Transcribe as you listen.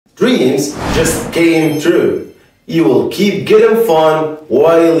dreams just came true. You will keep getting fun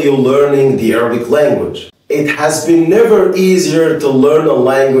while you're learning the Arabic language. It has been never easier to learn a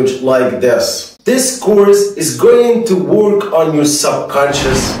language like this. This course is going to work on your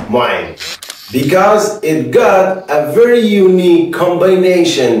subconscious mind because it got a very unique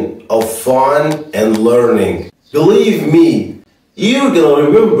combination of fun and learning. Believe me, you're gonna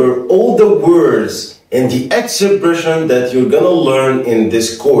remember all the words and the expression that you're gonna learn in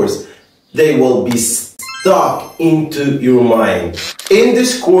this course. They will be stuck into your mind. In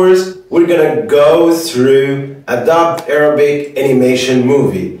this course, we're gonna go through a dubbed Arabic animation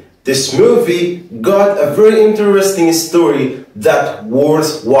movie. This movie got a very interesting story that's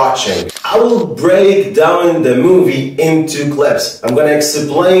worth watching. I will break down the movie into clips. I'm gonna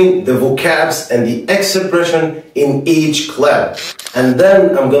explain the vocabs and the expression in each clip. And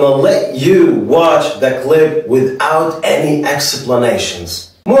then I'm gonna let you watch the clip without any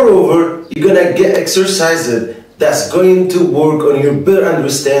explanations. Moreover, you're gonna get exercises that's going to work on your better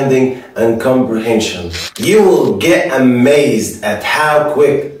understanding and comprehension. You will get amazed at how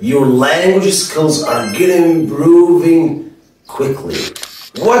quick your language skills are getting improving quickly.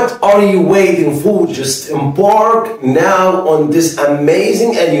 What are you waiting for? Just embark now on this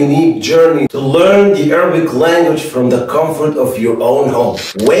amazing and unique journey to learn the Arabic language from the comfort of your own home.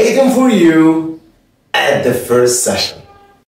 Waiting for you at the first session.